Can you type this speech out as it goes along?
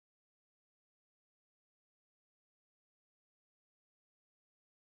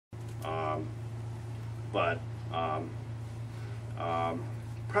But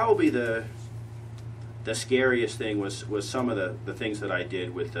probably the scariest thing was some of the things that I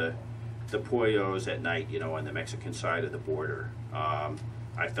did with the pollos at night, you know, on the Mexican side of the border.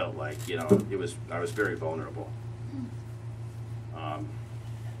 I felt like, you know, I was very vulnerable.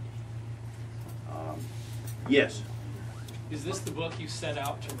 Yes. Is this the book you set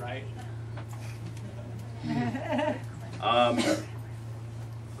out to write?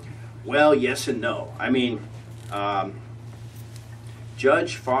 Well, yes and no. I mean,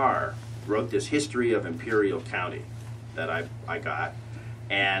 Judge Farr wrote this history of Imperial County that I got,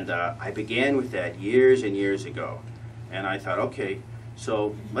 and I began with that years and years ago. And I thought, okay,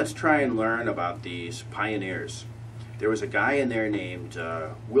 so let's try and learn about these pioneers. There was a guy in there named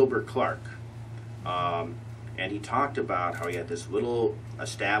Wilbur Clark, and he talked about how he had this little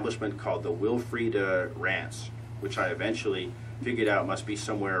establishment called the Wilfrida Ranch, which I eventually figured out must be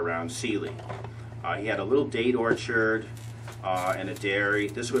somewhere around Sealy. He had a little date orchard and a dairy.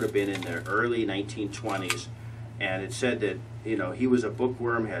 This would have been in the early 1920s, and it said that, you know, he was a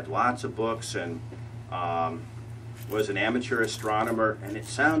bookworm, had lots of books, and was an amateur astronomer, and it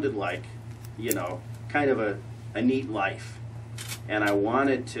sounded like, you know, kind of a neat life. And I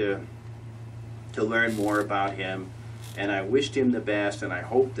wanted to learn more about him, and I wished him the best, and I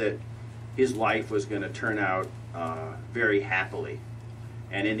hoped that his life was going to turn out very happily.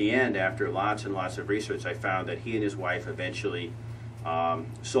 And in the end, after lots and lots of research, I found that he and his wife eventually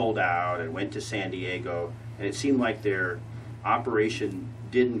sold out and went to San Diego, and it seemed like their operation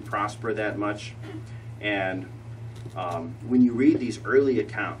didn't prosper that much. And when you read these early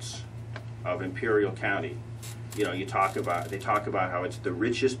accounts of Imperial County, you know, they talk about how it's the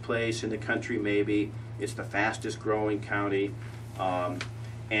richest place in the country, maybe it's the fastest growing county, but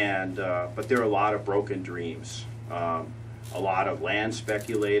there are a lot of broken dreams, a lot of land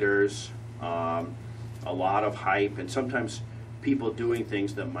speculators, a lot of hype, and sometimes people doing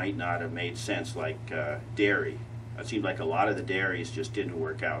things that might not have made sense, like dairy. It seemed like a lot of the dairies just didn't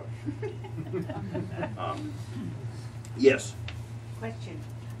work out. Yes? Question.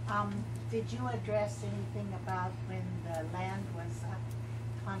 Did you address anything about when the land was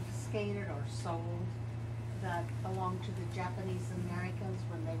confiscated or sold that belonged to the Japanese Americans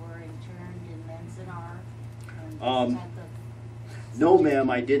when they were interned in Manzanar? No, ma'am,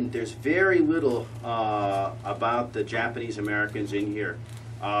 I didn't. There's very little about the Japanese Americans in here.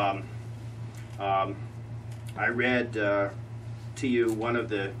 I read to you one of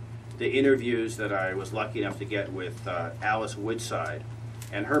the interviews that I was lucky enough to get with Alice Woodside,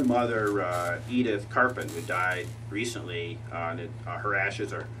 and her mother, Edith Carpin, who died recently. Her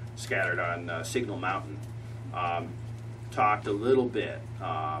ashes are scattered on Signal Mountain. Talked a little bit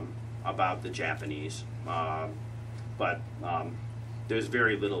about the Japanese, but there's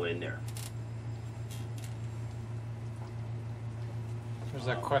very little in there. There's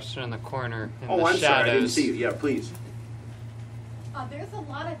a question in the corner in oh, the I'm shadows. sorry, I didn't see you. Yeah, please. There's a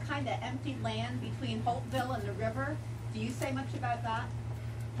lot of kind of empty land between Holtville and the river. Do you say much about that?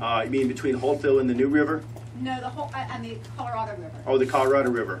 You mean between Holtville and the New River? No, and the Colorado River. Oh, the Colorado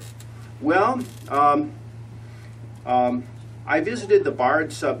River. Well, I visited the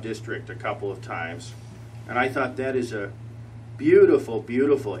Bard sub-district a couple of times, and I thought that is a beautiful,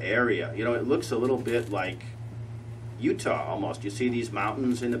 beautiful area. You know, it looks a little bit like Utah almost. You see these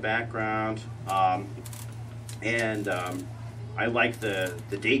mountains in the background, and I like the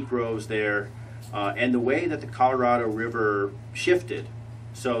date groves there, and the way that the Colorado River shifted,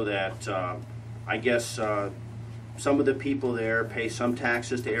 so that I guess some of the people there pay some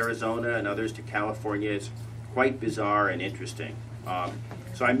taxes to Arizona and others to California. It's quite bizarre and interesting.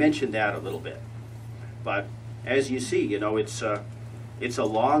 So I mentioned that a little bit. But as you see, you know, it's a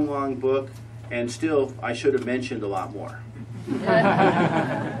long, long book, and still I should have mentioned a lot more.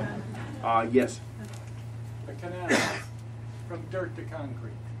 Yes? A canal from dirt to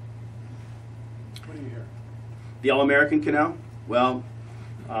concrete. What do you hear? The All-American Canal? Well,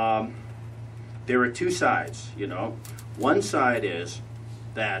 there are two sides, you know. One side is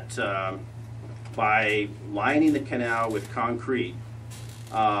that by lining the canal with concrete,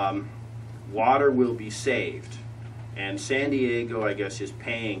 water will be saved. And San Diego, I guess, is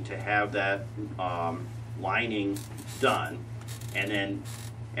paying to have that lining done. And then,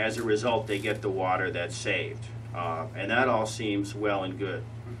 as a result, they get the water that's saved. And that all seems well and good.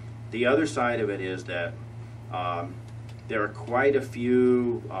 The other side of it is that there are quite a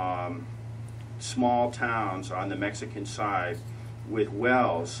few small towns on the Mexican side with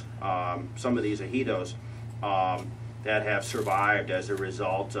wells, some of these ejidos, that have survived as a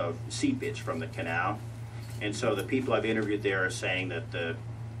result of seepage from the canal. And so the people I've interviewed there are saying that the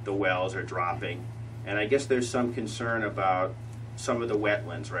the wells are dropping. And I guess there's some concern about some of the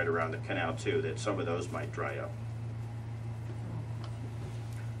wetlands right around the canal too, that some of those might dry up.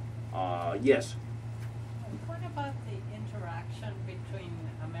 Yes. What about the interaction between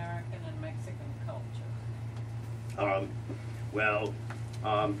American and Mexican culture?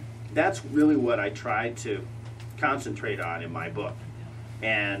 That's really what I tried to concentrate on in my book.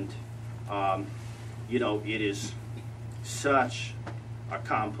 And, you know, it is such a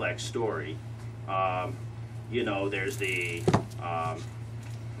complex story. You know, there's the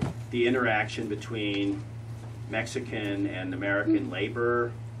interaction between Mexican and American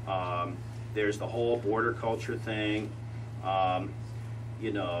labor. There's the whole border culture thing.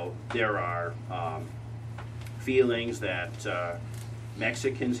 You know, there are feelings that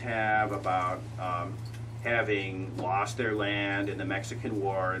Mexicans have about having lost their land in the Mexican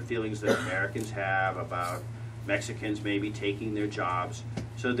War, and feelings that Americans have about Mexicans maybe taking their jobs.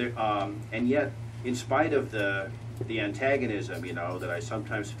 So there, and yet, in spite of the antagonism, you know, that I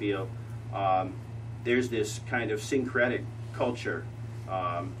sometimes feel, there's this kind of syncretic culture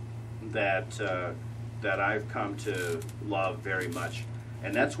that I've come to love very much.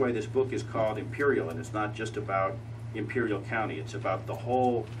 And that's why this book is called Imperial, and it's not just about Imperial County. It's about the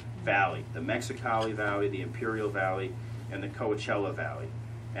whole valley, the Mexicali Valley, the Imperial Valley, and the Coachella Valley.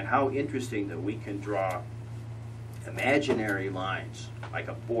 And how interesting that we can draw imaginary lines, like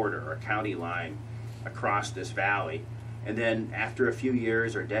a border or a county line, across this valley. And then after a few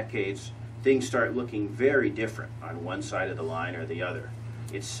years or decades, things start looking very different on one side of the line or the other.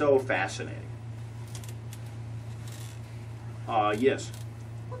 It's so fascinating. Yes.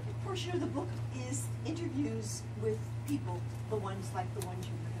 What portion of the book is interviews with people, the ones like the ones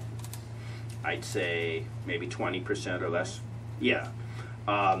you read? I'd say maybe 20% or less. Yeah.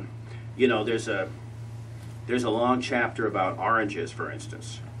 You know, there's a long chapter about oranges, for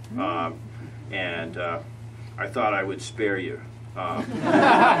instance, and I thought I would spare you.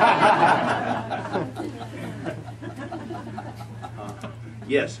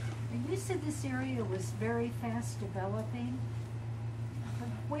 Yes. You said this area was very fast developing, but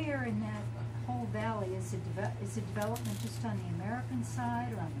where in that whole valley is it development just on the American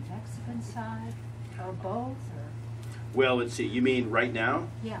side or on the Mexican side, or both? Or? Well, let's see. You mean right now?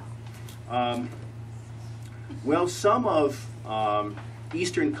 Yeah. Well, some of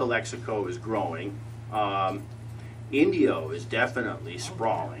eastern Calexico is growing. Indio is definitely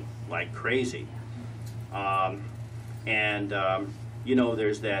sprawling like crazy. You know,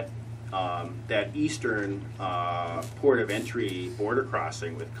 there's that eastern port of entry border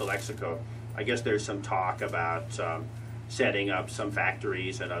crossing with Calexico. I guess there's some talk about setting up some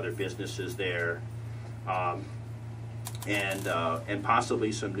factories and other businesses there, and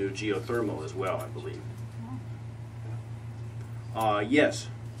possibly some new geothermal as well, I believe. Yes.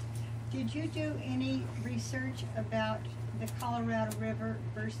 Did you do any research about the Colorado River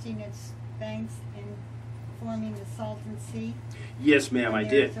bursting its banks and forming the Salton Sea? Yes, ma'am, I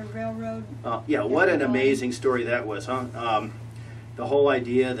did. There's a railroad. Yeah, what an amazing story that was, huh? The whole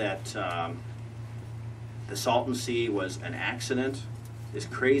idea that the Salton Sea was an accident, this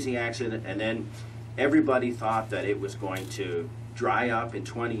crazy accident, and then everybody thought that it was going to dry up in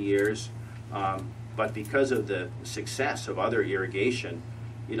 20 years, but because of the success of other irrigation,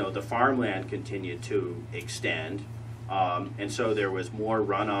 you know, the farmland continued to extend, and so there was more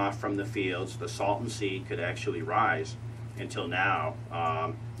runoff from the fields. The Salton Sea could actually rise until now.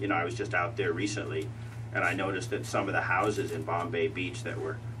 You know, I was just out there recently, and I noticed that some of the houses in Bombay Beach that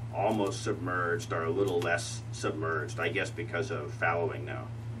were almost submerged are a little less submerged, I guess because of fallowing now.